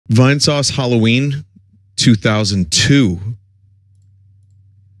Vinesauce Halloween 2002.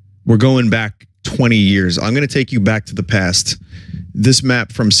 We're going back 20 years. I'm going to take you back to the past. This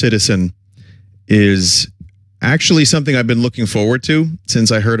map from Citizen is actually something I've been looking forward to since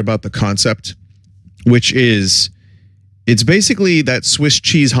I heard about the concept, which is, it's basically that Swiss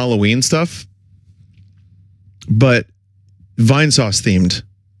cheese Halloween stuff, but Vinesauce themed.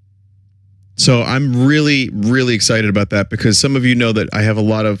 So I'm really, really excited about that because some of you know that I have a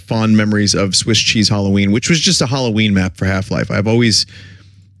lot of fond memories of Swiss cheese Halloween, which was just a Halloween map for Half-Life. I've always,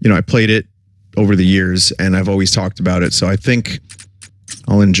 you know, I played it over the years and I've always talked about it. So I think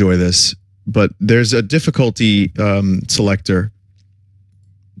I'll enjoy this. But there's a difficulty selector.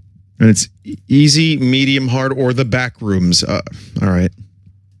 And it's easy, medium, hard, or the back rooms. All right.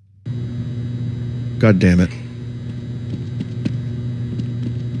 God damn it.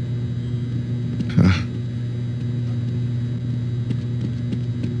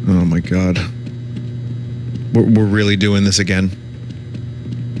 Oh my God. We're really doing this again.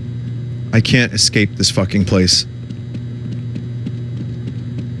 I can't escape this fucking place.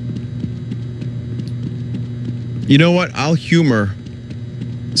 You know what? I'll humor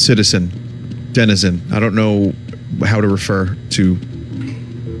Citizen, Denizen. I don't know how to refer to.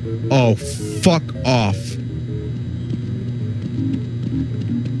 Oh, fuck off.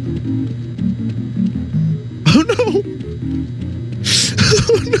 Oh no.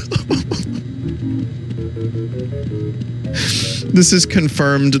 Oh no. This is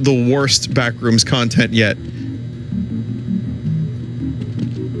confirmed the worst Backrooms content yet.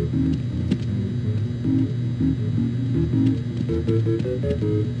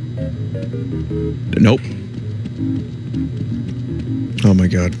 Nope. Oh my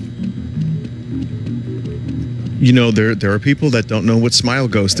God. You know, there are people that don't know what Smile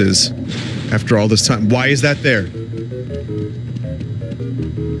Ghost is after all this time. Why is that there?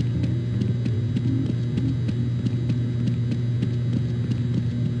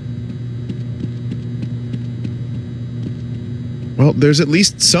 Well, there's at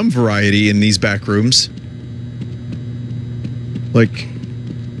least some variety in these back rooms. Like,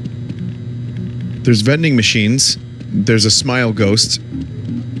 there's vending machines. There's a Smile Ghost.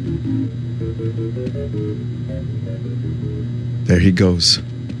 There he goes.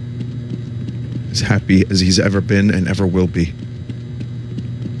 As happy as he's ever been and ever will be.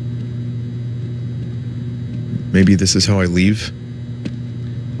 Maybe this is how I leave.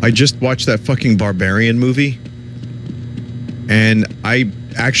 I just watched that fucking Barbarian movie. And I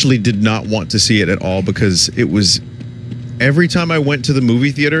actually did not want to see it at all because it was... Every time I went to the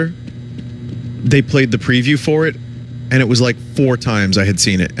movie theater, they played the preview for it, and it was like 4 times I had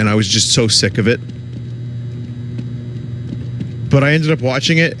seen it, and I was just so sick of it. But I ended up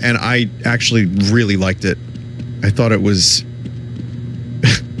watching it, and I actually really liked it. I thought it was...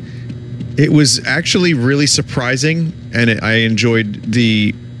 it was actually really surprising, and I enjoyed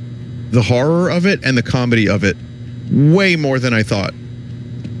the horror of it and the comedy of it way more than I thought.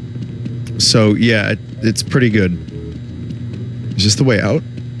 So yeah, it's pretty good. Is this the way out?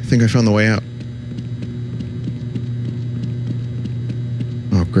 I think I found the way out.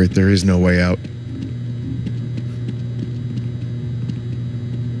 Oh great, there is no way out.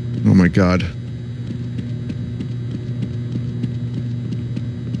 Oh my God.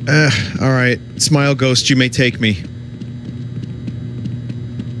 All right, Smile Ghost, you may take me.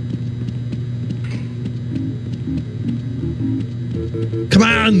 Come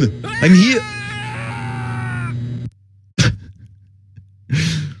on! I'm here!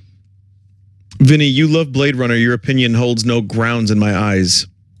 Vinny, you love Blade Runner. Your opinion holds no grounds in my eyes.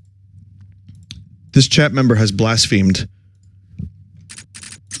 This chat member has blasphemed.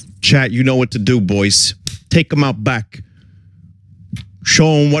 Chat, you know what to do, boys. Take them out back. Show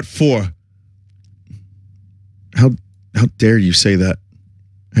them what for. How dare you say that?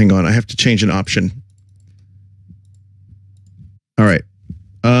 Hang on, I have to change an option. All right.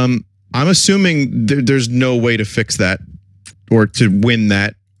 I'm assuming there's no way to fix that or to win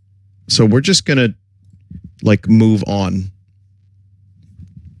that. So we're just gonna like move on.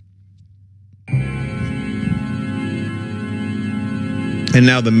 And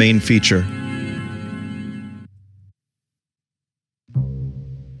now the main feature.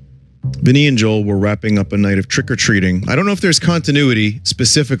 Vinny and Joel were wrapping up a night of trick-or-treating. I don't know if there's continuity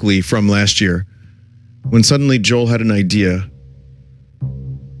specifically from last year, when suddenly Joel had an idea.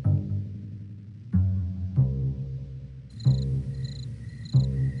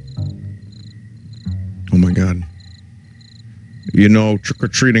 Oh my God. You know,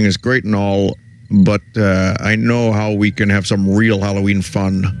 trick-or-treating is great and all, but I know how we can have some real Halloween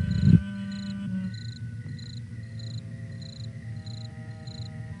fun.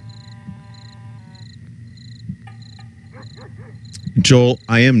 Joel,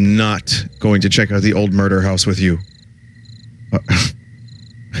 I am not going to check out the old murder house with you.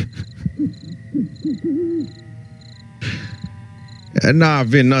 Nah,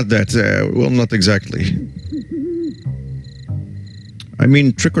 Vin, not that. Well, not exactly. I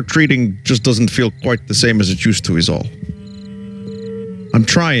mean, trick-or-treating just doesn't feel quite the same as it used to, is all. I'm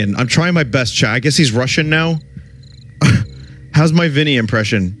trying my best, chat. I guess he's Russian now? How's my Vinny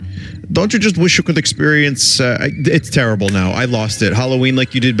impression? Don't you just wish you could experience... it's terrible now. I lost it. Halloween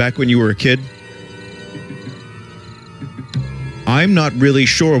like you did back when you were a kid? I'm not really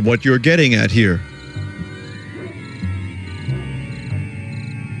sure what you're getting at here.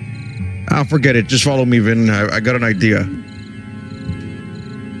 Ah, forget it. Just follow me, Vin. I got an idea.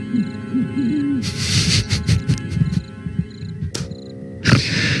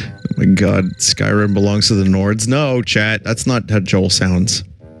 Oh my god, Skyrim belongs to the Nords. No, chat. That's not how Joel sounds.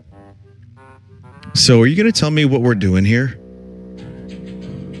 So, are you gonna tell me what we're doing here?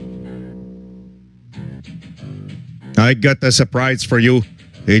 I got a surprise for you.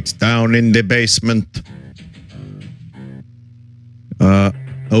 It's down in the basement.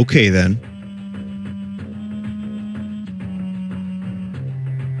 Okay then.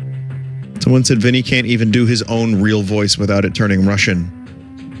 Someone said Vinny can't even do his own real voice without it turning Russian.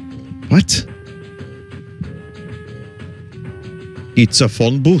 What? It's a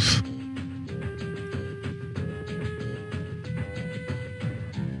phone booth.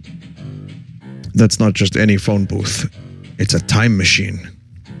 That's not just any phone booth. It's a time machine.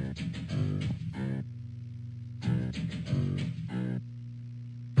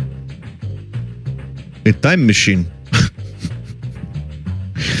 A time machine.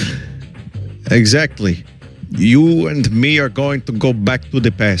 Exactly. You and me are going to go back to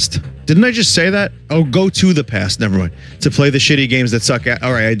the past. Didn't I just say that? Oh, go to the past. Never mind. To play the shitty games that suck at.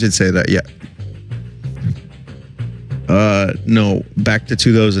 Alright, I did say that, yeah. No. Back to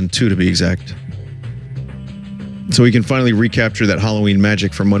 2002 to be exact. So we can finally recapture that Halloween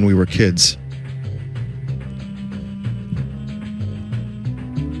magic from when we were kids.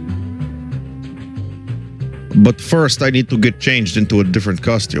 But first, I need to get changed into a different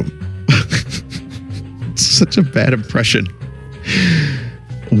costume. It's such a bad impression.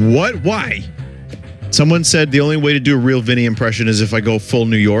 What? Why? Someone said the only way to do a real Vinny impression is if I go full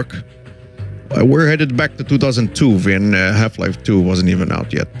New York. We're headed back to 2002, Vin. Half-Life 2 wasn't even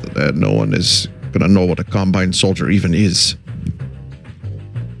out yet. No one is gonna know what a Combine Soldier even is.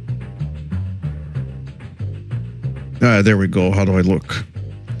 There we go. How do I look?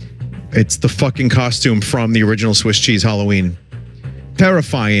 It's the fucking costume from the original Swiss Cheese Halloween.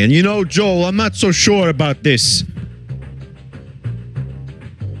 Terrifying. You know, Joel, I'm not so sure about this.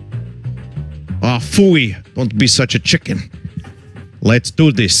 Ah, phooey. Don't be such a chicken. Let's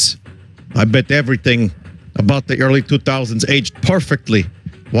do this. I bet everything about the early 2000s aged perfectly.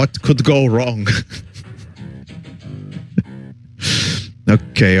 What could go wrong?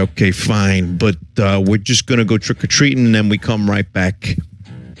 Okay, fine. But we're just gonna go trick-or-treating and then we come right back.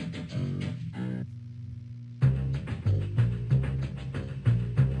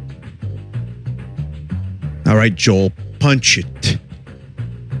 All right, Joel, punch it.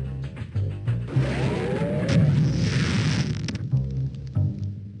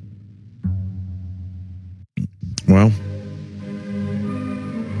 Well.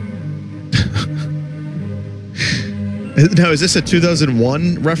 Now, is this a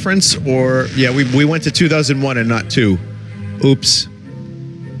 2001 reference? Or, yeah, we went to 2001 and not 2. Oops.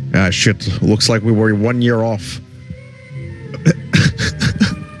 Ah, shit. Looks like we were 1 year off.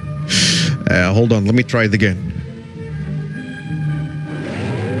 Hold on, let me try it again.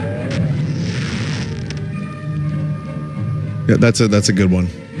 Yeah, that's a good one.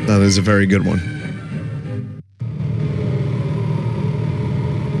 That is a very good one.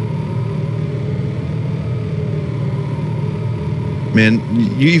 Man,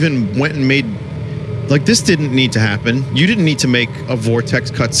 you even went and made... Like, this didn't need to happen. You didn't need to make a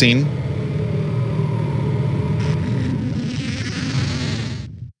Vortex cutscene.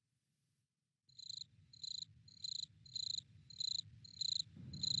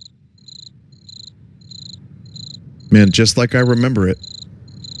 Man, just like I remember it.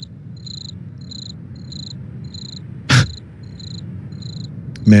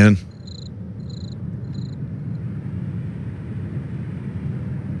 Man.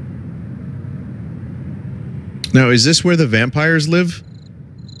 Now, is this where the vampires live?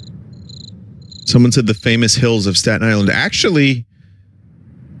 Someone said the famous hills of Staten Island. Actually,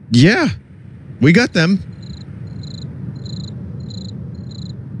 yeah, we got them.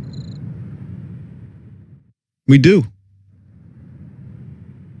 We do.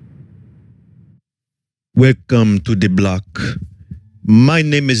 Welcome to the block. My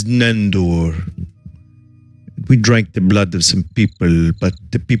name is Nandor. We drank the blood of some people, but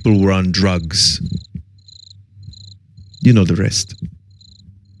the people were on drugs. You know the rest.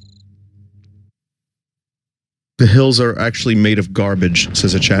 The hills are actually made of garbage,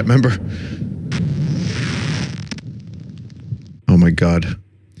 says a chat member. Oh my god.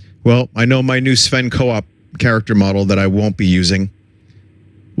 Well, I know my new Sven co-op character model that I won't be using.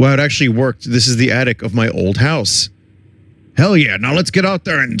 Well, it actually worked. This is the attic of my old house. Hell yeah, now let's get out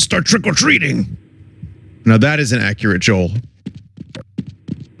there and start trick-or-treating. Now that is an accurate Joel.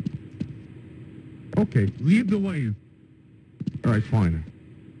 Okay, lead the way. Alright, fine.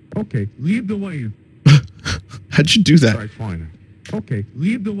 Okay, lead the way. How'd you do that? Alright, fine. Okay,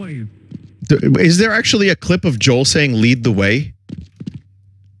 lead the way. Is there actually a clip of Joel saying lead the way?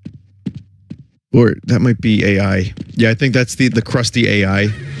 Or that might be AI. Yeah, I think that's the crusty AI.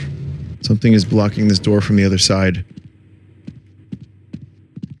 Something is blocking this door from the other side.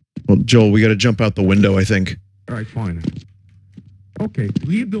 Well, Joel, we gotta jump out the window, I think. Alright, fine. Okay,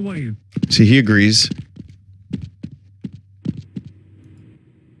 lead the way. See, he agrees.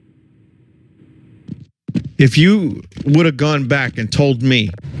 If you would have gone back and told me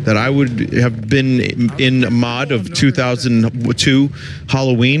that I would have been in a mod of 2002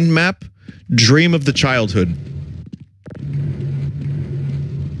 Halloween map, dream of the childhood.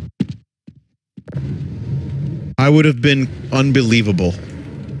 I would have been unbelievable.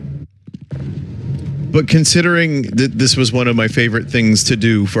 But considering that this was one of my favorite things to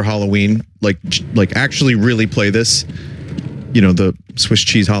do for Halloween, like actually really play this, you know, the Swiss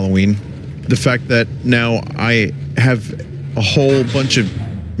cheese Halloween, the fact that now I have a whole bunch of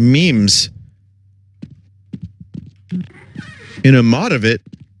memes in a mod of it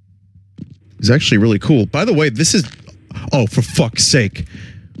is actually really cool. By the way, this is... Oh, for fuck's sake.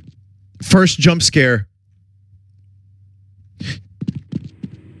 First jump scare.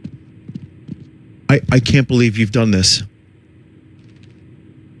 I can't believe you've done this.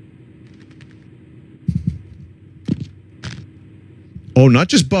 Oh, not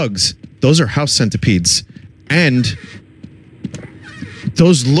just bugs. Those are house centipedes. And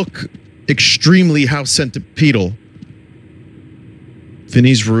those look extremely house centipedal.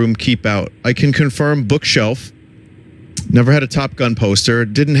 Vinny's room, keep out. I can confirm bookshelf. Never had a Top Gun poster.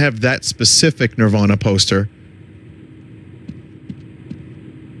 Didn't have that specific Nirvana poster.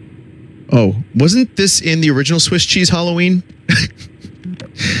 Oh, wasn't this in the original Swiss cheese Halloween?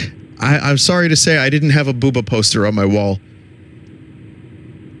 I'm sorry to say I didn't have a Booba poster on my wall.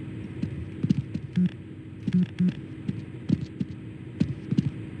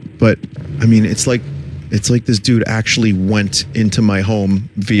 But, I mean, it's like this dude actually went into my home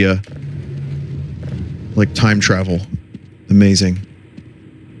via, like, time travel. Amazing.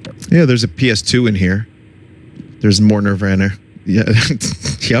 Yeah, there's a PS2 in here. There's more Nirvana. Yeah,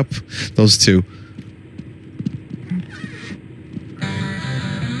 yep, those two.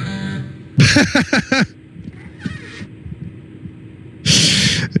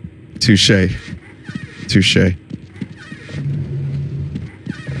 Touche. Touche.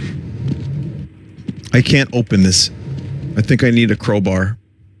 I can't open this. I think I need a crowbar.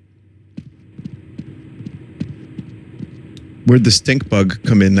 Where'd the stink bug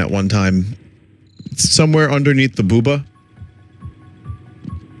come in that one time? It's somewhere underneath the booba.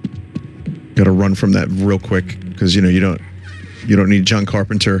 Gotta run from that real quick, because you know you don't need John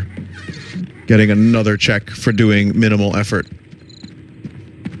Carpenter getting another check for doing minimal effort.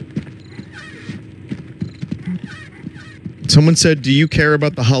 Someone said, "Do you care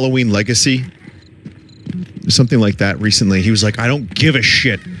about the Halloween legacy?" Something like that recently. He was like, "I don't give a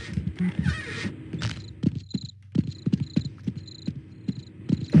shit."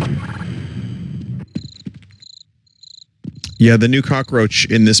 Yeah, the new cockroach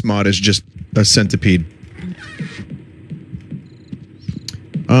in this mod is just a centipede.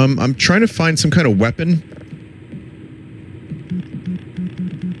 I'm trying to find some kind of weapon.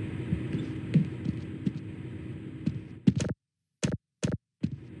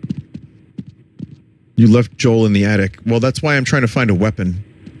 You left Joel in the attic. Well, that's why I'm trying to find a weapon.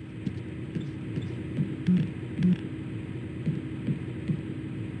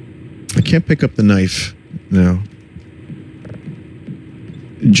 I can't pick up the knife. No.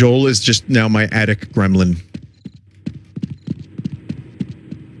 Joel is just now my attic gremlin.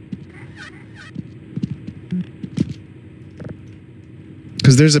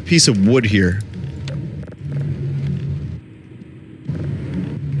 Because there's a piece of wood here.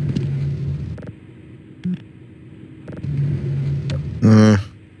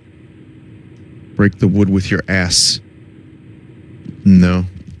 Break the wood with your ass. No.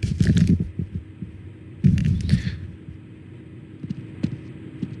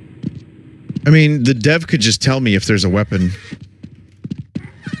 I mean, the dev could just tell me if there's a weapon.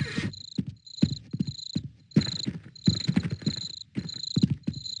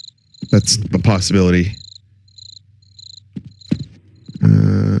 That's a possibility.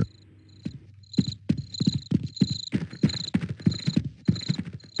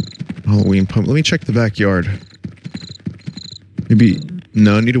 Halloween pump. Let me check the backyard. Maybe...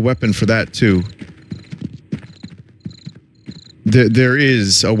 No, I need a weapon for that, too. There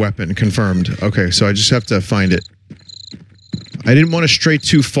is a weapon, confirmed. Okay, so I just have to find it. I didn't want to stray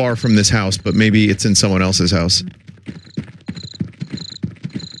too far from this house, but maybe it's in someone else's house.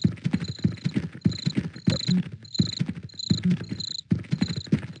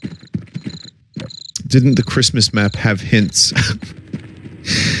 Didn't the Christmas map have hints?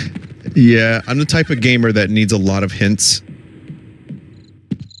 Yeah, I'm the type of gamer that needs a lot of hints.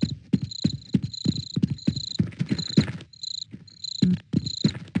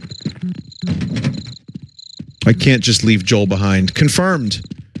 I can't just leave Joel behind. Confirmed!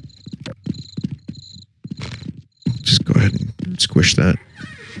 Just go ahead and squish that.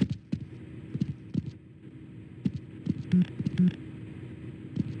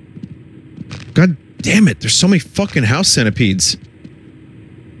 God damn it, there's so many fucking house centipedes.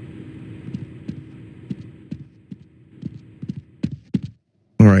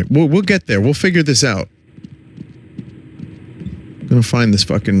 Alright, we'll get there. We'll figure this out. I'm gonna find this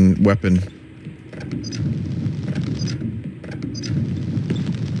fucking weapon.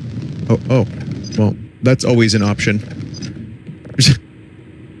 Oh, well, that's always an option.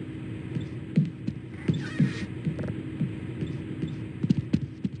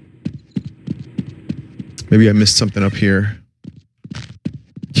 Maybe I missed something up here.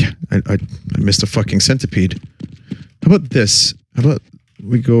 Yeah, I missed a fucking centipede. How about this? How about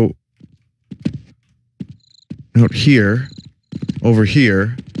we go out here, over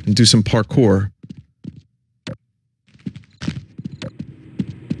here, and do some parkour.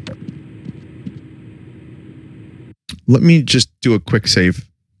 Let me just do a quick save.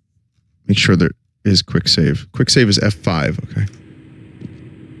 Make sure there is quick save. Quick save is F5, okay.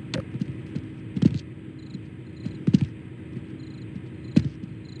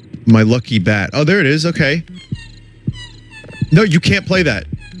 My lucky bat. Oh, there it is, okay. No, you can't play that.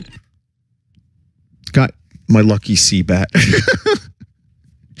 Got my lucky sea bat.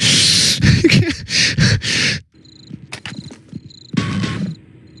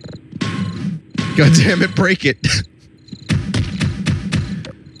 God damn it, break it.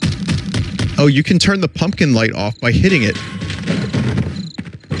 Oh, you can turn the pumpkin light off by hitting it.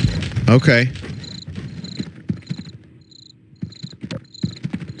 Okay.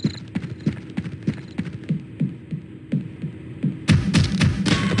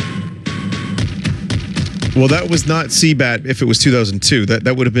 Well, that was not Seabat if it was 2002.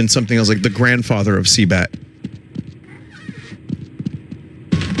 That would have been something else, like the grandfather of Seabat.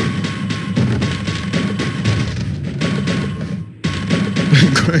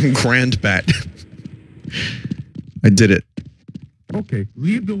 Grandbat. I did it. Okay,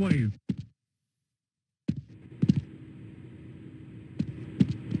 lead the way.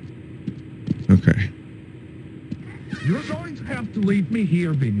 Okay. You're going to have to leave me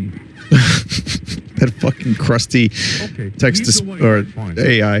here, Vinny. That fucking crusty text to or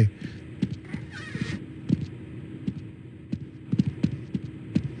AI.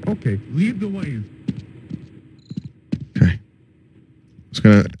 Okay, lead the way. Okay. I was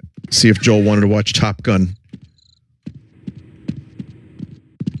gonna see if Joel wanted to watch Top Gun.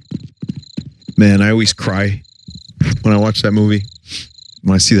 Man, I always cry when I watch that movie.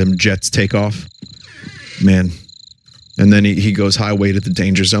 When I see them jets take off. Man. And then he goes highway to the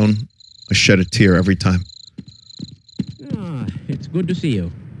danger zone. I shed a tear every time. Ah, it's good to see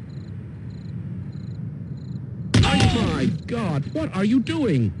you. Oh my God, what are you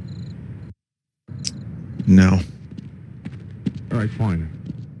doing? No. All right, fine.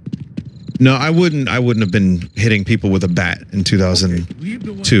 No, I wouldn't have been hitting people with a bat in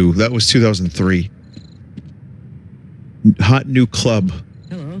 2002. That was 2003. Hot new club.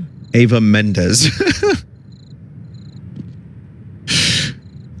 Hello. Ava Mendez.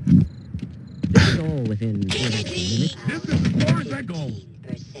 This is all within limits. This is as far as I go.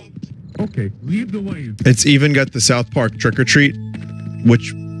 Okay, lead the way. It's even got the South Park Trick or Treat,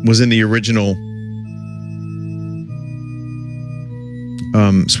 which was in the original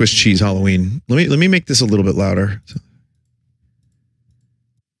Swiss cheese Halloween. Let me make this a little bit louder.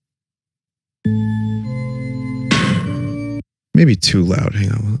 Maybe too loud.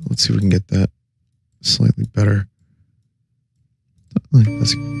 Hang on. Let's see if we can get that slightly better.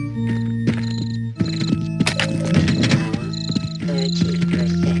 Let's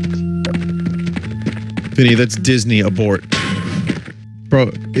Vinny, that's Disney abort.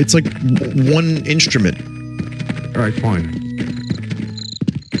 Bro, it's like one instrument. All right, fine.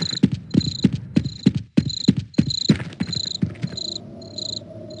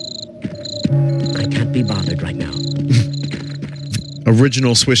 I can't be bothered right now.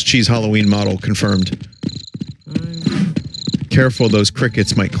 Original Swiss cheese Halloween model confirmed. Careful, those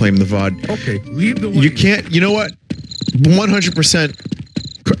crickets might claim the VOD. Okay, leave the way. You can't, you know what? 100%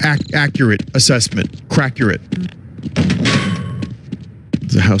 accurate assessment. Crackurate.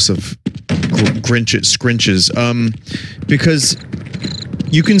 The house of Scrinches. Because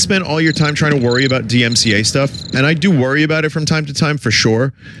you can spend all your time trying to worry about DMCA stuff, and I do worry about it from time to time for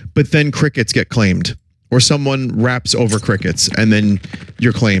sure, but then crickets get claimed. Or someone raps over crickets, and then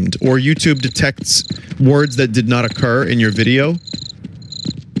you're claimed. Or YouTube detects words that did not occur in your video.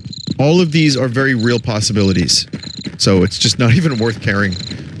 All of these are very real possibilities. So it's just not even worth caring.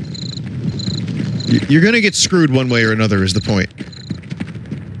 You're gonna get screwed one way or another is the point.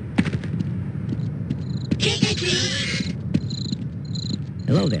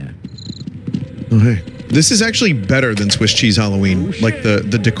 Hello there. Oh, hey. This is actually better than Swiss Cheese Halloween. Like the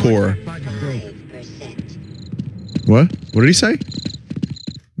decor. What? What did he say?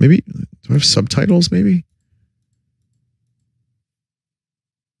 Maybe, do I have subtitles, maybe?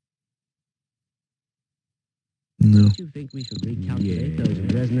 No. Do you think we should recalculate those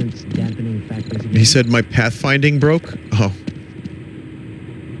resonance dampening factors again? He said my pathfinding broke? Oh.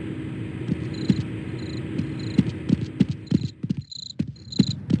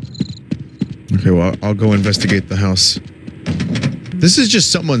 Okay, well, I'll go investigate the house. This is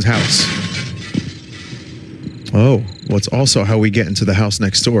just someone's house. Oh, well, it's also how we get into the house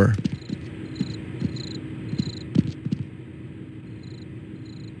next door.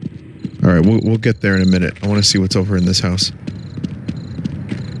 All right, we'll get there in a minute. I want to see what's over in this house.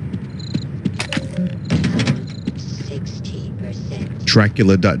 60%.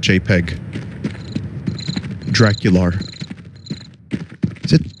 Dracula.jpg. Dracular.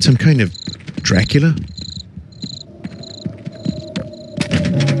 Is it some kind of Dracula?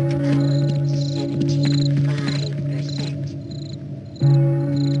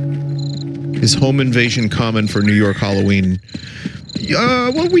 75%. Is home invasion common for New York Halloween?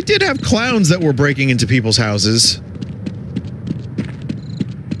 Well, we did have clowns that were breaking into people's houses.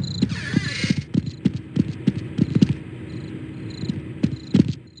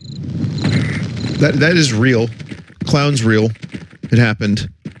 That is real. Clown's real. It happened.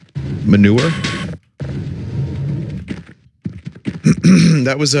 Manure?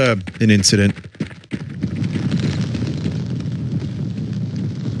 That was an incident.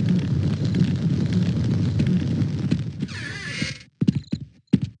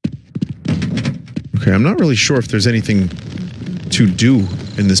 Okay, I'm not really sure if there's anything to do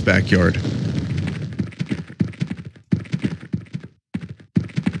in this backyard.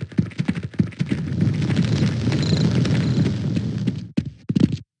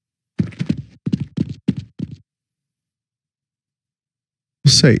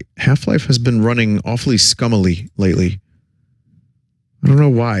 I'll say, Half-Life has been running awfully scummily lately. I don't know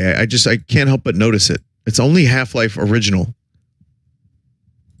why. I can't help but notice it. It's only Half-Life original.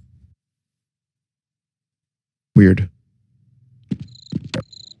 Weird.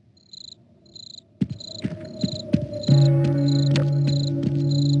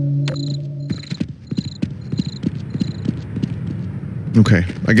 Okay,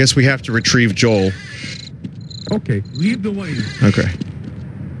 I guess we have to retrieve Joel. Okay, leave the way. Okay.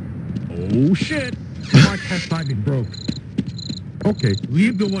 Oh shit! My pathfinding broke. Okay,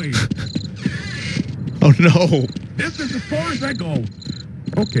 leave the way. Oh no! This is as far as I go.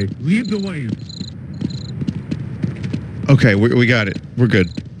 Okay, leave the way. Okay, we got it. We're good.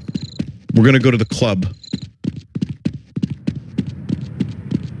 We're gonna go to the club.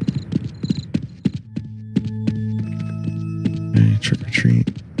 Okay, trick or treat.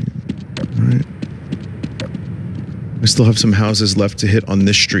 Alright. I still have some houses left to hit on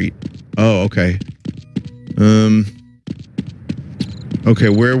this street. Oh, okay. Okay,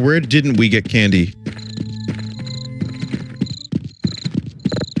 where didn't we get candy?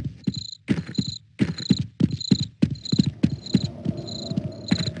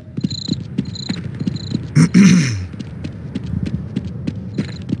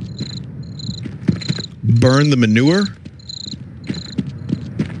 Burn the manure?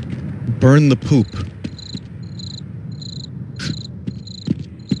 Burn the poop.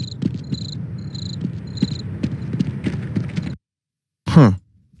 Huh.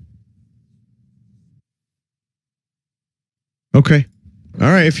 Okay. All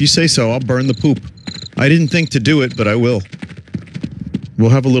right, if you say so, I'll burn the poop. I didn't think to do it, but I will.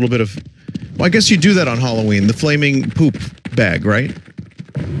 We'll have a little bit of Well, I guess you do that on Halloween. The flaming poop bag, right?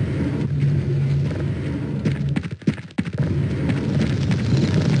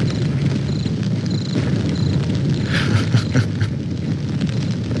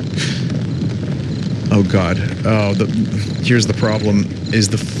 Oh God. Oh, here's the problem, is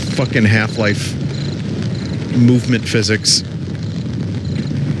the fucking Half-Life movement physics.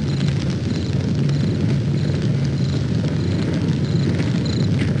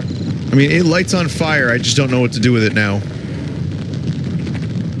 I mean, it lights on fire, I just don't know what to do with it now.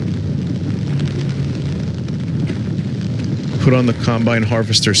 Put on the Combine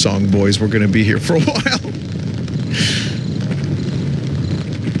Harvester song, boys. We're gonna be here for a while.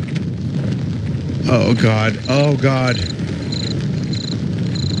 Oh God. Oh God.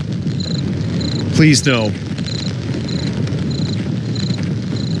 Please no.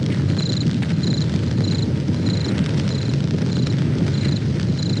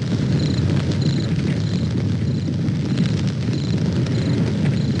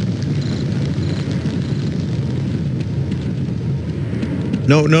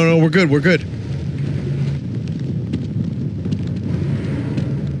 No, no, no, we're good, we're good.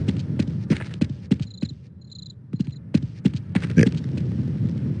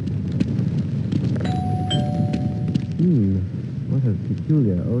 What a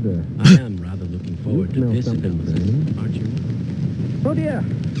peculiar odor. I am rather looking forward to smell this something analysis, aren't you? Oh dear!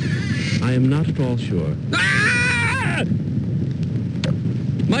 I am not at all sure. Ah!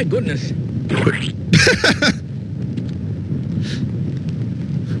 My goodness!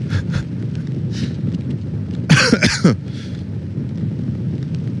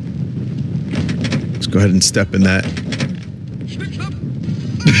 Let's go ahead and step in that.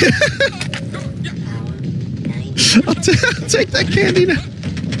 I'll take that candy now.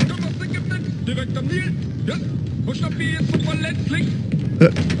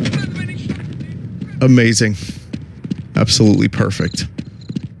 Amazing. Absolutely perfect.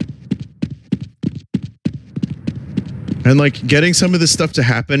 And like getting some of this stuff to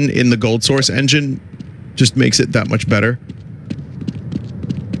happen in the Gold Source engine just makes it that much better.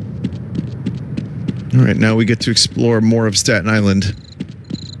 All right, now we get to explore more of Staten Island.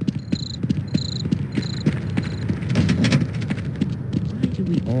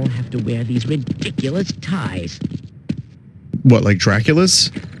 All have to wear these ridiculous ties. What, like Dracula's?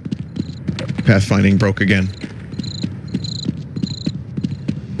 Pathfinding broke again.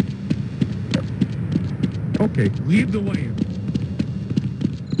 Okay, lead the way.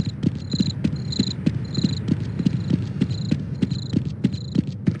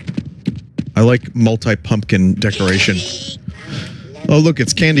 I like multi-pumpkin decoration. Oh, look,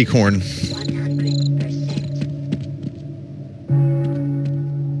 it's candy corn.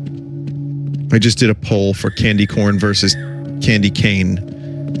 100%. I just did a poll for candy corn versus candy cane,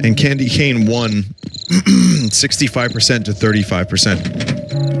 and candy cane won 65% to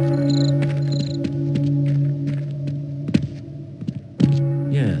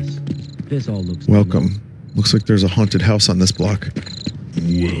 35%. Yes, this all looks Welcome. Looks like there's a haunted house on this block. Do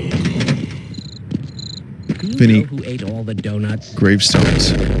you Vinny. know who ate all the donuts?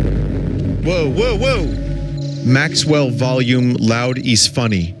 Gravestones. Whoa, whoa, whoa! Maxwell volume loud is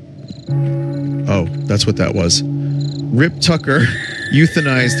funny. Oh, that's what that was. Rip Tucker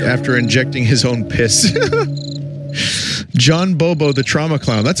euthanized after injecting his own piss. John Bobo the trauma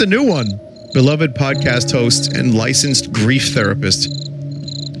clown. That's a new one. Beloved podcast host and licensed grief therapist.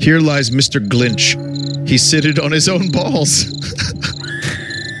 Here lies Mr. Glinch. He sitted on his own balls.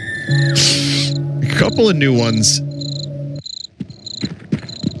 A couple of new ones.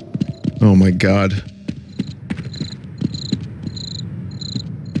 Oh my God.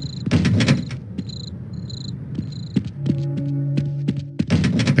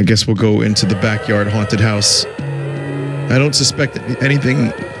 I guess we'll go into the backyard haunted house. I don't suspect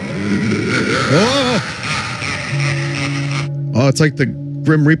anything. Oh! Oh, it's like the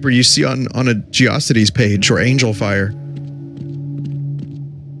Grim Reaper you see on a Geocities page or Angel Fire.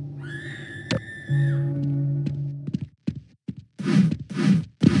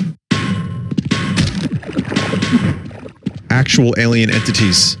 Actual alien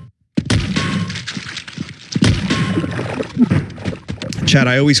entities. Chad,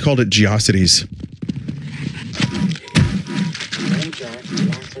 I always called it Geocities. Major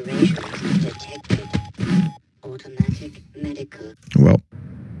lacerations detected. Automatic medical. Well.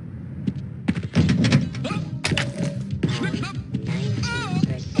 Power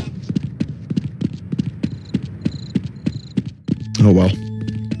 90%. Oh well.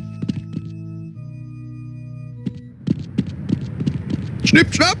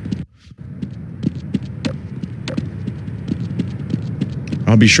 Snip, snap!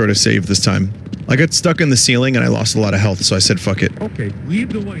 I'll be sure to save this time. I got stuck in the ceiling and I lost a lot of health, so I said fuck it. Okay, lead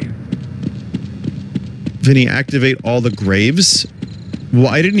the way. Vinny, activate all the graves? Well,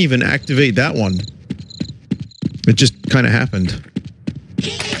 I didn't even activate that one. It just kind of happened.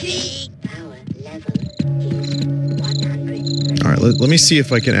 Power level is 100%. All right, let me see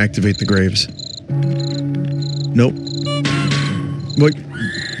if I can activate the graves. Nope. What?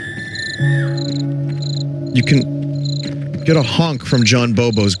 You can get a honk from John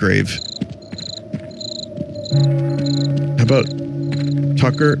Bobo's grave. How about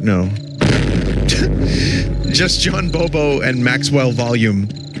Tucker? No. Just John Bobo and Maxwell Volume.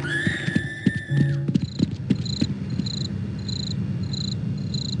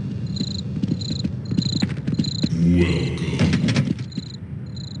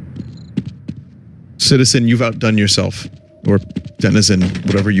 Citizen, you've outdone yourself. Or denizen,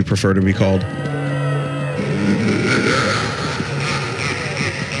 whatever you prefer to be called.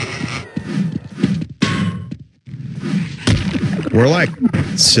 We're like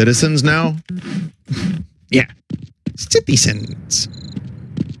citizens now? Yeah. Citizens.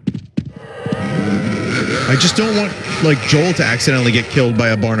 I just don't want, like, Joel to accidentally get killed by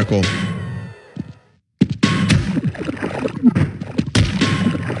a barnacle.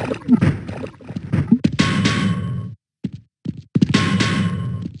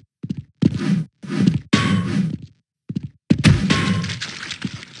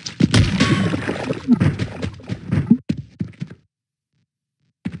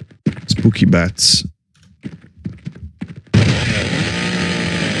 Spooky bats.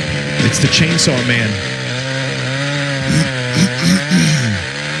 It's the Chainsaw Man.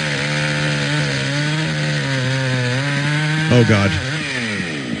 Oh God.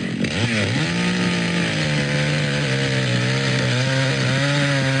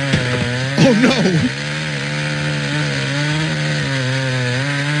 Oh no!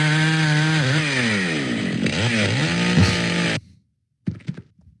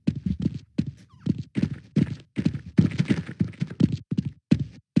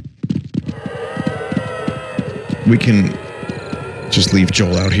 We can just leave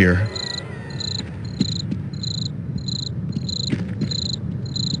Joel out here.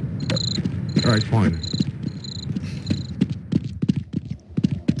 All right, fine.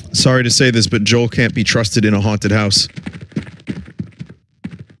 Sorry to say this, but Joel can't be trusted in a haunted house.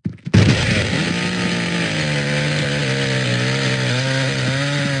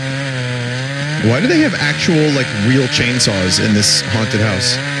 Why do they have actual, like, real chainsaws in this haunted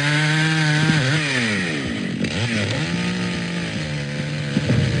house?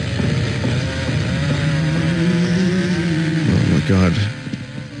 God.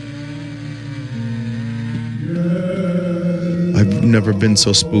 I've never been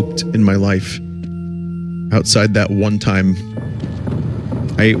so spooked in my life. Outside that one time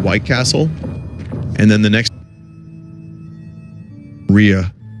I ate White Castle, and then the next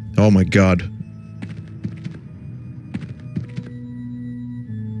Rhea. Oh my God.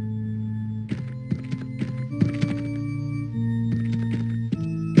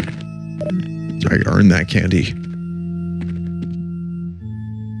 I earned that candy.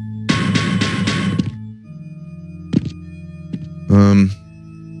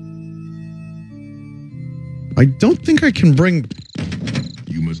 I don't think I can bring...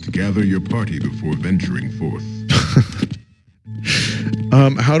 You must gather your party before venturing forth.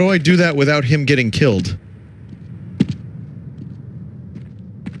 How do I do that without him getting killed?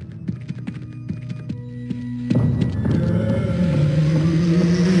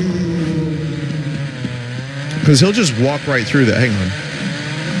 Because he'll just walk right through that. Hang on.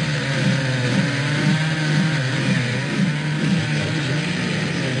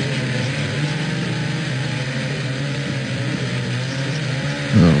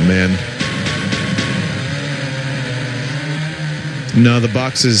 Oh, man. No, the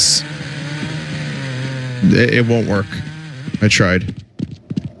box is... It won't work. I tried.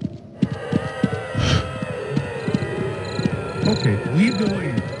 Okay, lead the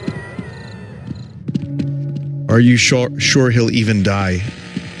way. Are you sure he'll even die?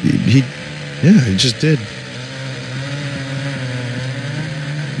 Yeah, he just did.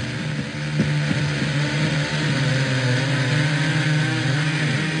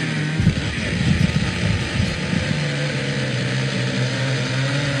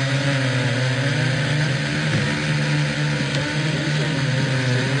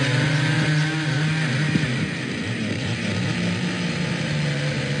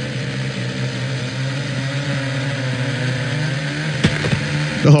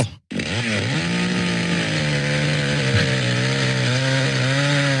 Oh.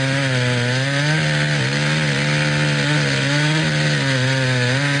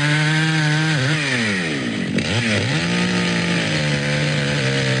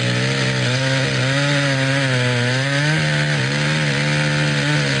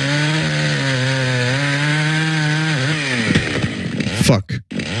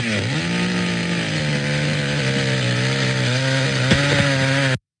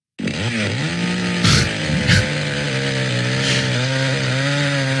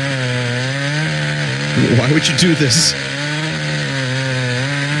 Why would you do this?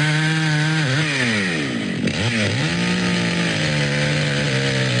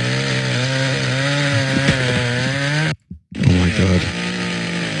 Oh my God.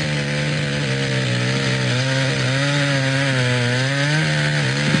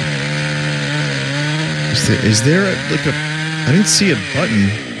 Is there like a... I didn't see a button.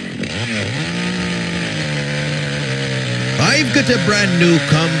 I've got a brand new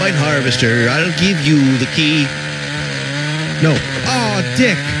combine harvester. I'll give you the key. No. Oh,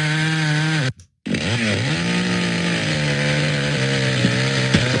 dick.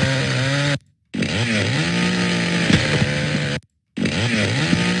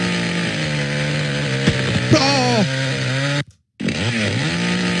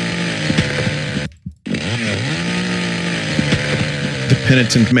 The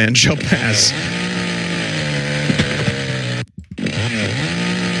penitent man shall pass.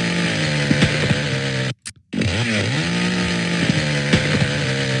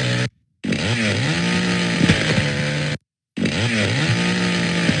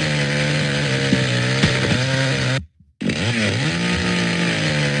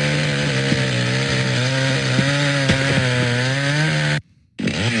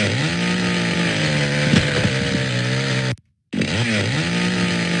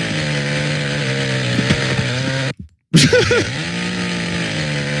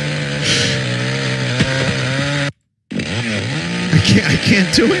 I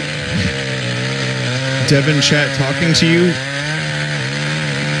can't do it. Devin chat talking to you?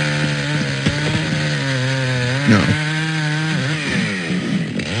 No.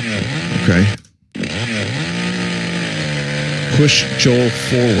 Okay. Push Joel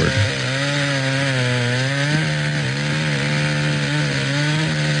forward.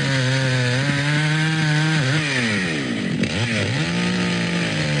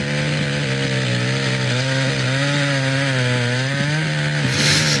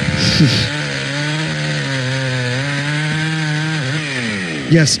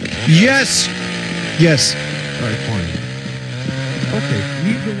 Yes. Yes. Yes. All right, fine. Okay,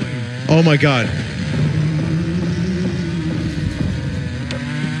 lead the way. Oh my God.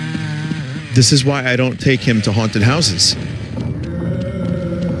 This is why I don't take him to haunted houses.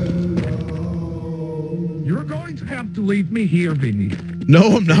 You're going to have to leave me here, Vinny.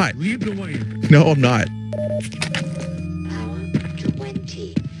 No, I'm not. Lead the way. No, I'm not.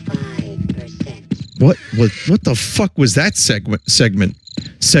 What the fuck was that segments?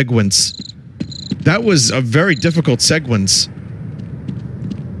 That was a very difficult sequence.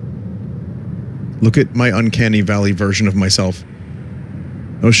 Look at my uncanny valley version of myself.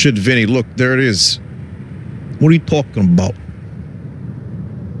 Oh shit, Vinny, look, there it is. What are you talking about?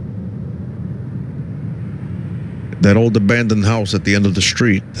 That old abandoned house at the end of the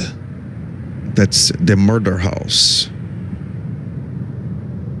street. That's the murder house.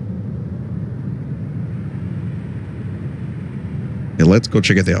 Yeah, let's go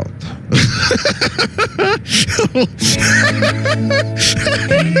check it out.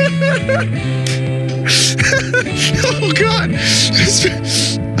 Oh God!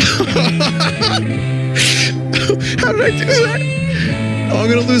 How did I do that? Oh, I'm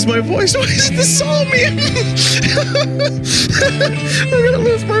gonna lose my voice. Why is the soul man? I'm gonna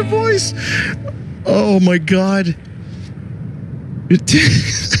lose my voice. Oh my God!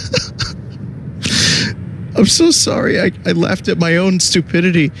 I'm so sorry. I laughed at my own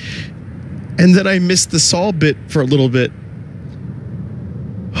stupidity, and then I missed the Saul bit for a little bit.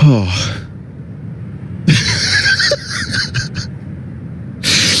 Oh.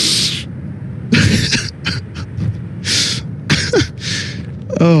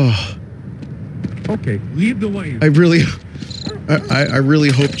 Oh. Okay, lead the way. I really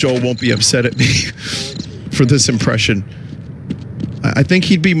hope Joel won't be upset at me for this impression. I think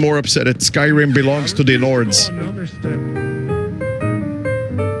he'd be more upset at Skyrim belongs to the Lords. Another step.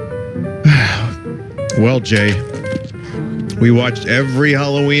 Well, Jay, we watched every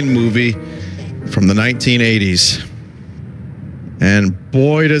Halloween movie from the 1980s. And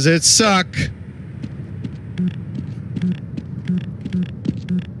boy, does it suck.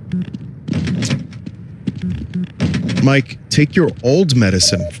 Mike, take your old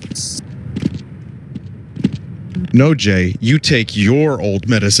medicine. No, Jay, you take your old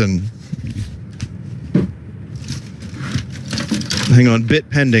medicine. Hang on, bit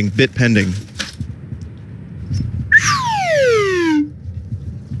pending, bit pending.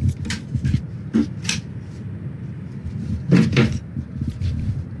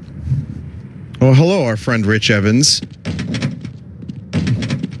 Oh, hello, our friend Rich Evans.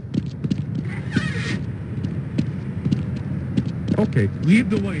 Okay, lead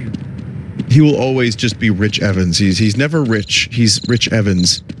the way. He will always just be Rich Evans. He's never rich. He's Rich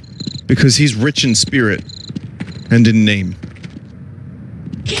Evans because he's rich in spirit and in name.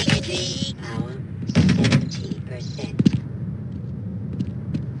 Power 70%.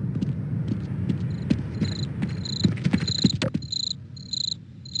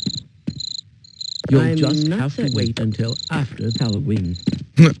 You'll just have to wait until after Halloween.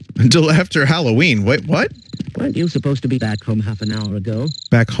 Until after Halloween. Wait, what? Weren't you supposed to be back home half an hour ago?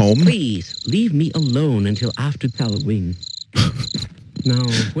 Back home? Please, leave me alone until after Halloween. Now,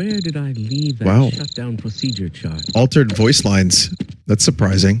 where did I leave that Wow. shutdown procedure chart? Altered voice lines. That's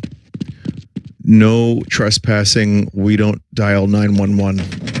surprising. No trespassing. We don't dial 911.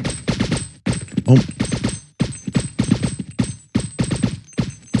 Oh.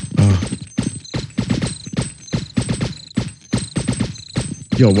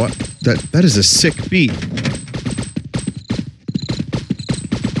 Yo, what? That is a sick beat.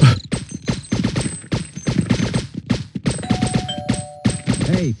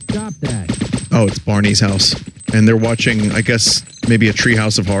 Hey, stop that. Oh, it's Barney's house. And they're watching, I guess, maybe a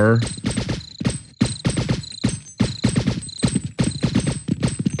Treehouse of Horror.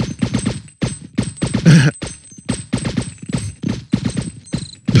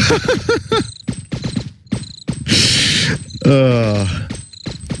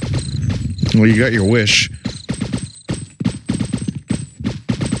 Well, you got your wish.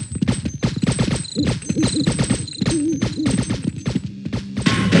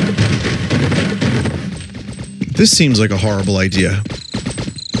 This seems like a horrible idea.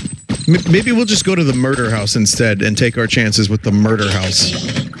 Maybe we'll just go to the murder house instead and take our chances with the murder house.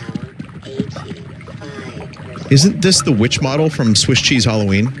 Isn't this the witch model from Swiss Cheese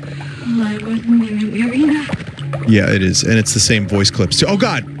Halloween? I wasn't in the arena. Yeah, it is. And it's the same voice clips too. Oh,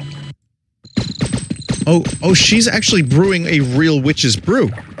 God. Oh, she's actually brewing a real witch's brew.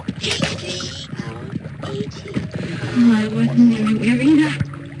 I wasn't in the arena.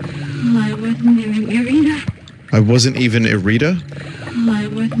 I wasn't in the arena. I wasn't even Irita. I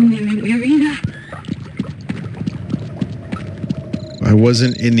wasn't in the arena. I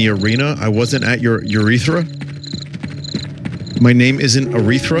wasn't in the arena. I wasn't at your urethra. My name isn't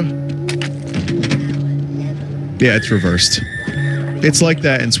Urethra. Yeah, it's reversed. It's like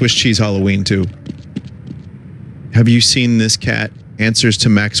that in Swiss Cheese Halloween, too. Have you seen this cat? Answers to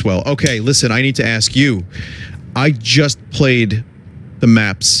Maxwell. Okay, listen, I need to ask you. I just played the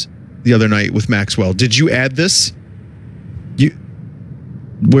maps the other night with Maxwell. Did you add this?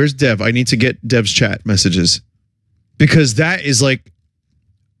 Where's Dev? I need to get Dev's chat messages. Because that is like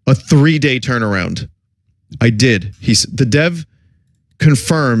a 3-day turnaround. I did. The Dev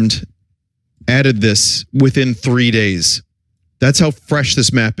confirmed, added this within 3 days. That's how fresh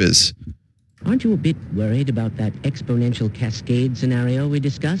this map is. Aren't you a bit worried about that exponential cascade scenario we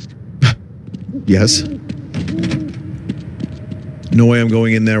discussed? Yes. No way I'm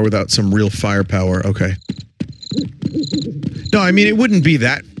going in there without some real firepower. Okay. No, I mean, it wouldn't be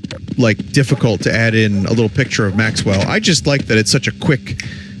that, like, difficult to add in a little picture of Maxwell. I just like that it's such a quick,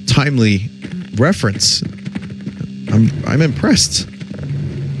 timely reference. I'm impressed.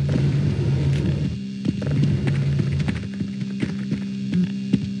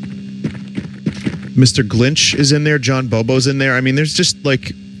 Mr. Glinch is in there. John Bobo's in there. I mean, there's just,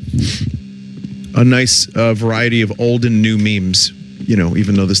 like, a nice variety of old and new memes, you know,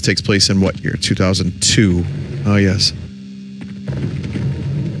 even though this takes place in what year? 2002. Oh, yes.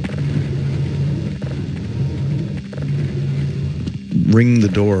 Ring the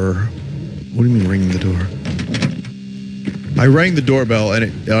door. What do you mean ring the door? I rang the doorbell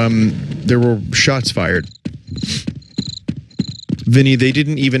and there were shots fired. Vinny, they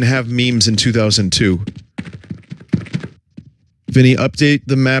didn't even have memes in 2002. Vinny, update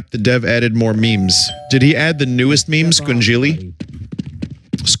the map. The Dev added more memes. Did he add the newest meme, Skungili?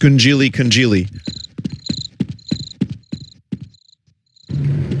 Skungili Kunjili.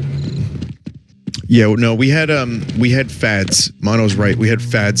 Yeah, no, we had fads. Mono's right. We had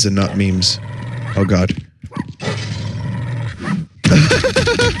fads and not memes. Oh, God.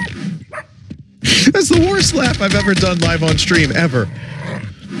 That's the worst laugh I've ever done live on stream, ever.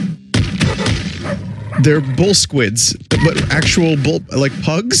 They're bull squids, but actual bull, like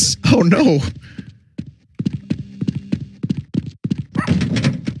pugs? Oh, no.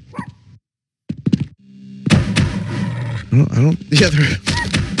 I don't, yeah, they're...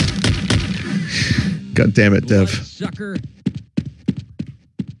 God damn it, Dev. Sucker.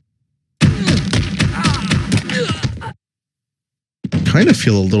 Kind of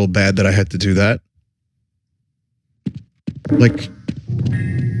feel a little bad that I had to do that. Like,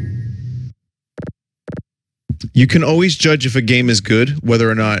 You can always judge if a game is good, whether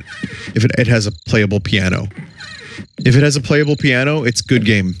or not if it has a playable piano. If it has a playable piano, it's good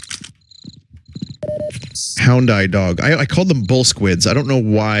game. Hound Eye Dog. I called them bull squids. I don't know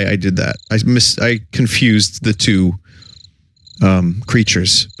why I did that. I confused the two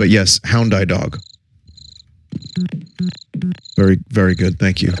creatures. But yes, Hound Eye Dog. Very, very good.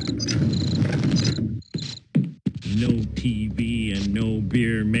 Thank you. No TV and no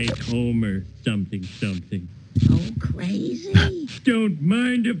beer make Homer something something. Oh, crazy. Don't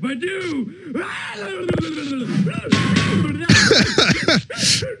mind if I do.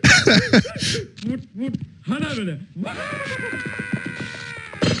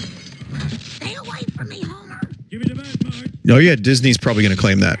 Stay away from me, Homer. Give me the bat, Mark. Oh yeah, Disney's probably going to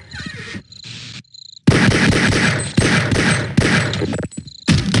claim that.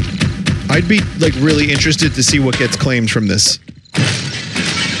 I'd be like really interested to see what gets claimed from this. No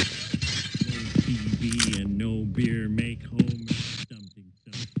TV and no beer make Homer something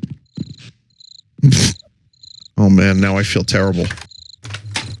something. Oh man, now I feel terrible.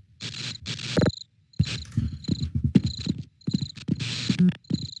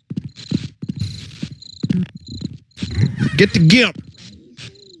 Get the gimp.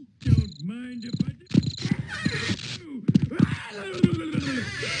 Don't mind if I do.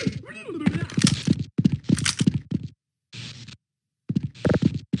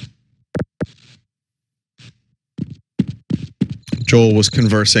 Joel was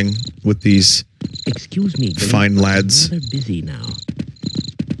conversing with these Excuse me, Vinny, fine but lads. I'm rather busy now.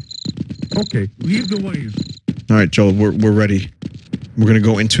 Okay, leave the ways. All right, Joel, we're ready. We're gonna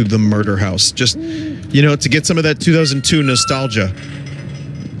go into the murder house. Just, you know, to get some of that 2002 nostalgia.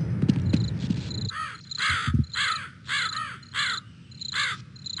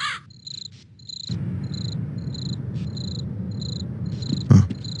 Huh.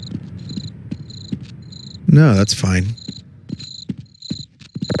 No, that's fine.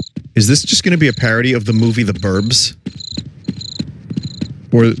 Is this just gonna be a parody of the movie The Burbs?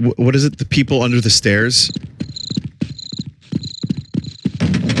 Or what is it? The People Under the Stairs?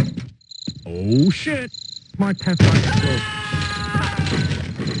 Oh shit! My test light broke.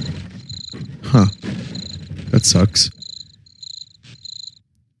 Huh. That sucks.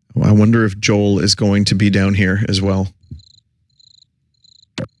 Well, I wonder if Joel is going to be down here as well.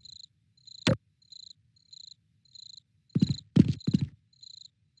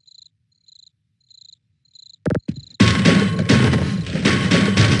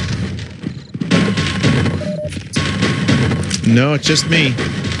 No, it's just me.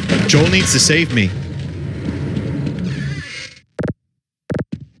 Joel needs to save me.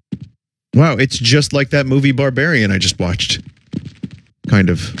 Wow, it's just like that movie Barbarian I just watched. Kind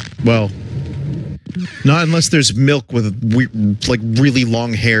of. Well, not unless there's milk with like really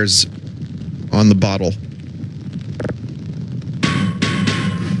long hairs on the bottle.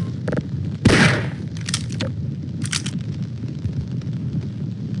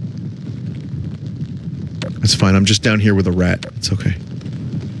 That's fine. I'm just down here with a rat. It's okay.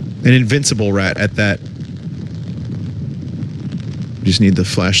 An invincible rat at that. Just need the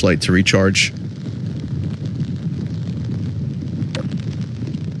flashlight to recharge.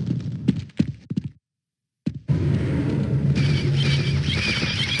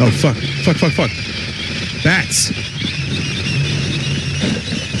 Oh, fuck. Fuck, fuck, fuck. Bats.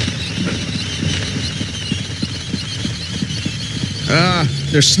 Ah,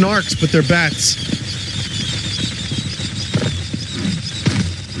 they're snarks, but they're bats.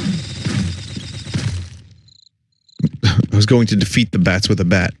 I was going to defeat the bats with a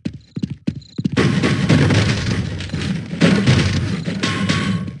bat.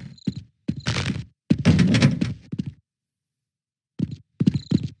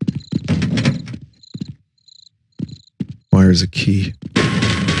 Where's a key?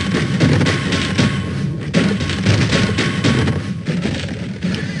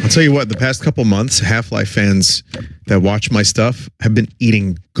 I'll tell you what, the past couple months, Half-Life fans that watch my stuff have been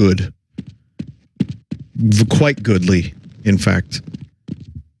eating good. Quite goodly, in fact.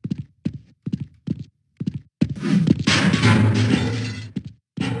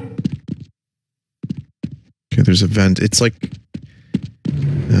 Okay, there's a vent. It's like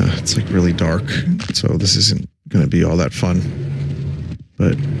really dark, so this isn't going to be all that fun.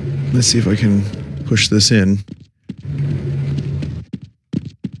 But let's see if I can push this in.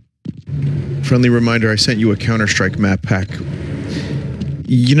 Friendly reminder, I sent you a Counter-Strike map pack.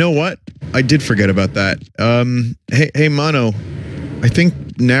 You know what? I did forget about that. Hey, Mono. I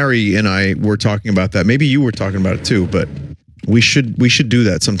think Nary and I were talking about that. Maybe you were talking about it too, but we should do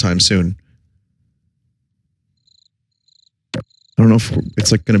that sometime soon. I don't know if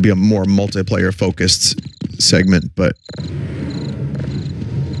it's like going to be a more multiplayer focused segment, but I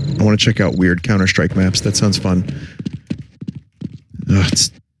want to check out weird Counter-Strike maps. That sounds fun.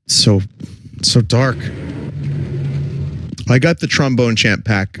 It's so dark. I got the Trombone Champ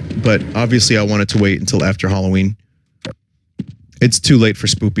pack, but obviously I wanted to wait until after Halloween. It's too late for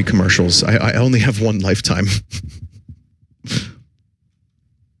spoopy commercials. I only have one lifetime.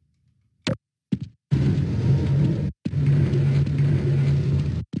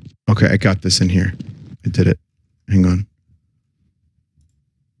 Okay, I got this in here. I did it. Hang on.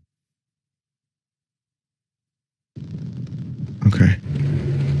 Okay.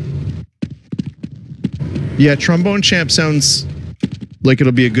 Yeah, Trombone Champ sounds like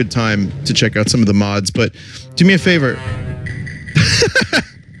it'll be a good time to check out some of the mods, but do me a favor.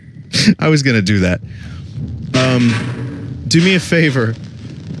 I was gonna do that. Do me a favor.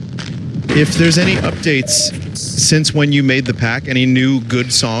 If there's any updates since when you made the pack, any new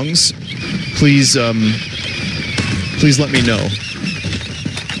good songs, please please let me know.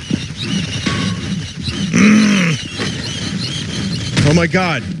 Oh my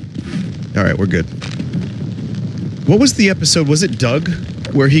God. All right, we're good. What was the episode? Was it Doug?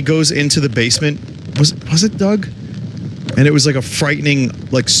 Where he goes into the basement? Was it Doug? And it was like a frightening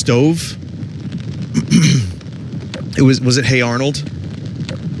like stove. Was it Hey Arnold?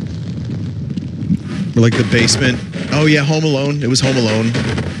 Or like the basement. Oh yeah, Home Alone. It was Home Alone.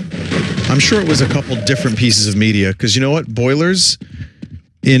 I'm sure it was a couple different pieces of media, because you know what? Boilers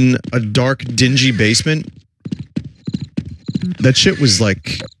in a dark, dingy basement. That shit was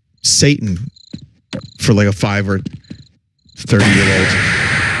like Satan for like a 5 or 30-year-old.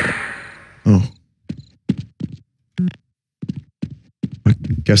 Oh. I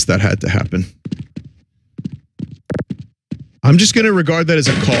guess that had to happen. I'm just going to regard that as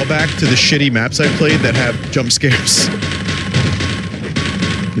a callback to the shitty maps I played that have jump scares.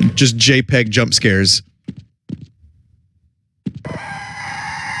 Just JPEG jump scares.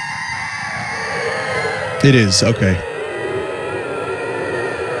 It is, okay.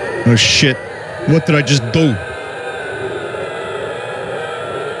 Oh shit. What did I just do?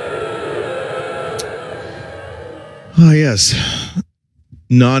 Oh yes.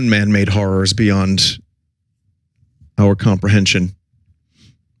 Non-man-made horrors beyond our comprehension.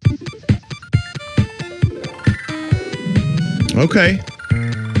 Okay.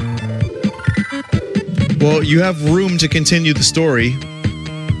 Well, you have room to continue the story.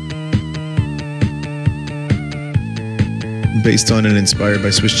 Based on and inspired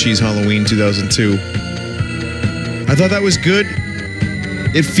by Swiss Cheese Halloween 2002. I thought that was good.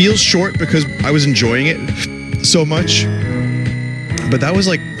 It feels short because I was enjoying it so much. But that was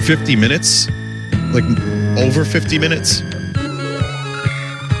like 50 minutes. Like over 50 minutes.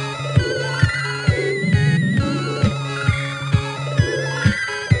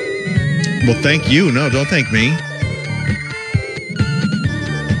 Well, thank you. No, don't thank me.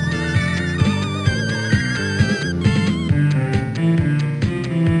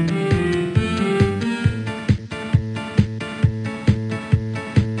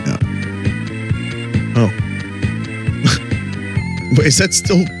 Oh. Wait, is that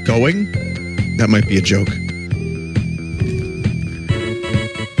still going? That might be a joke.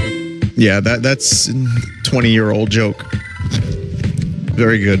 Yeah, that's a 20-year-old joke.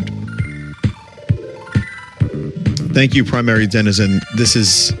 Very good. Thank you, Primary Denizen. This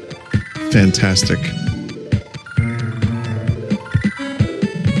is fantastic.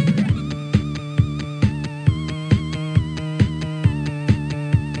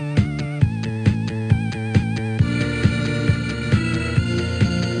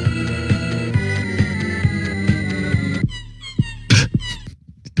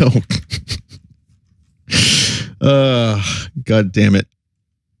 No. God damn it.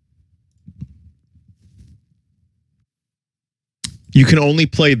 You can only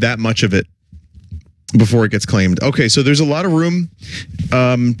play that much of it before it gets claimed. Okay, so there's a lot of room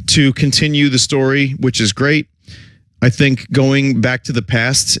to continue the story, which is great. I think going back to the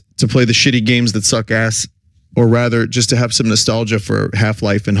past to play the shitty games that suck ass, or rather just to have some nostalgia for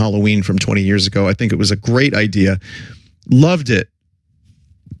Half-Life and Halloween from 20 years ago, I think it was a great idea. Loved it.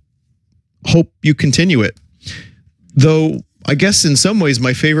 Hope you continue it. Though, I guess in some ways,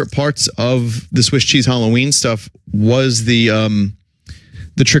 my favorite parts of the Swiss Cheese Halloween stuff was the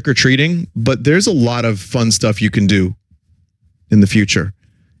trick-or-treating, but there's a lot of fun stuff you can do in the future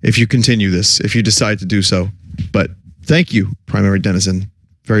if you continue this, if you decide to do so. But thank you, Primary Denizen,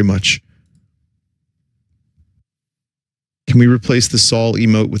 very much. Can we replace the Saul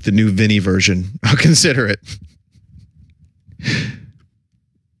emote with the new Vinny version? I'll consider it.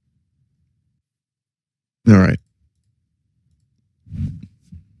 All right.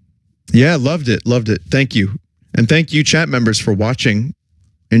 Yeah, loved it. Loved it. Thank you. And thank you, chat members, for watching.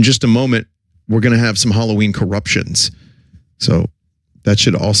 In just a moment, we're going to have some Halloween corruptions. So that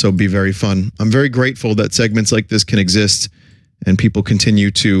should also be very fun. I'm very grateful that segments like this can exist and people continue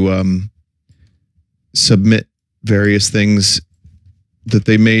to submit various things that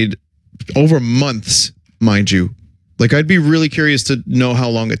they made over months, mind you. Like, I'd be really curious to know how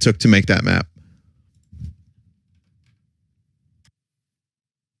long it took to make that map.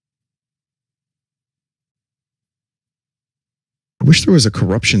 I wish there was a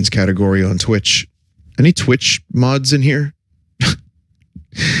corruptions category on Twitch. Any Twitch mods in here?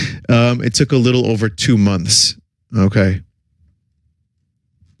 It took a little over 2 months. Okay.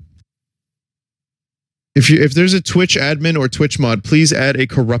 If there's a Twitch admin or Twitch mod, please add a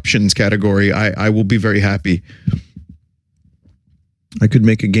corruptions category. I will be very happy. I could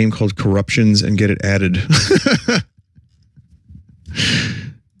make a game called Corruptions and get it added.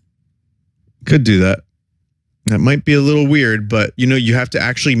 Could do that. That might be a little weird, but you know, you have to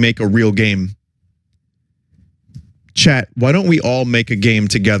actually make a real game. Chat, why don't we all make a game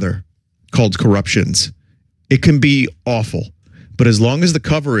together called Corruptions? It can be awful, but as long as the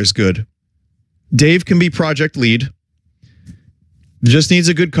cover is good, Dave can be project lead. Just needs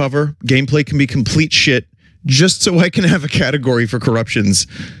a good cover. Gameplay can be complete shit, just so I can have a category for Corruptions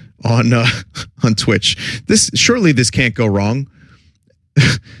on Twitch. Surely this can't go wrong.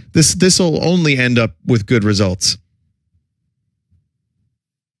 This will only end up with good results.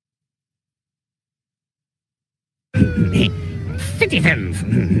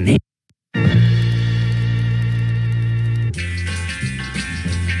 Citizens.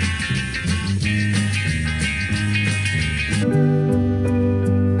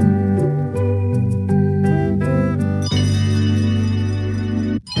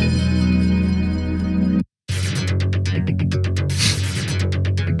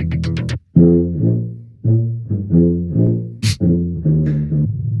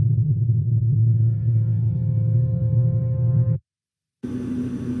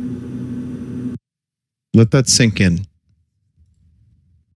 Let that sink in.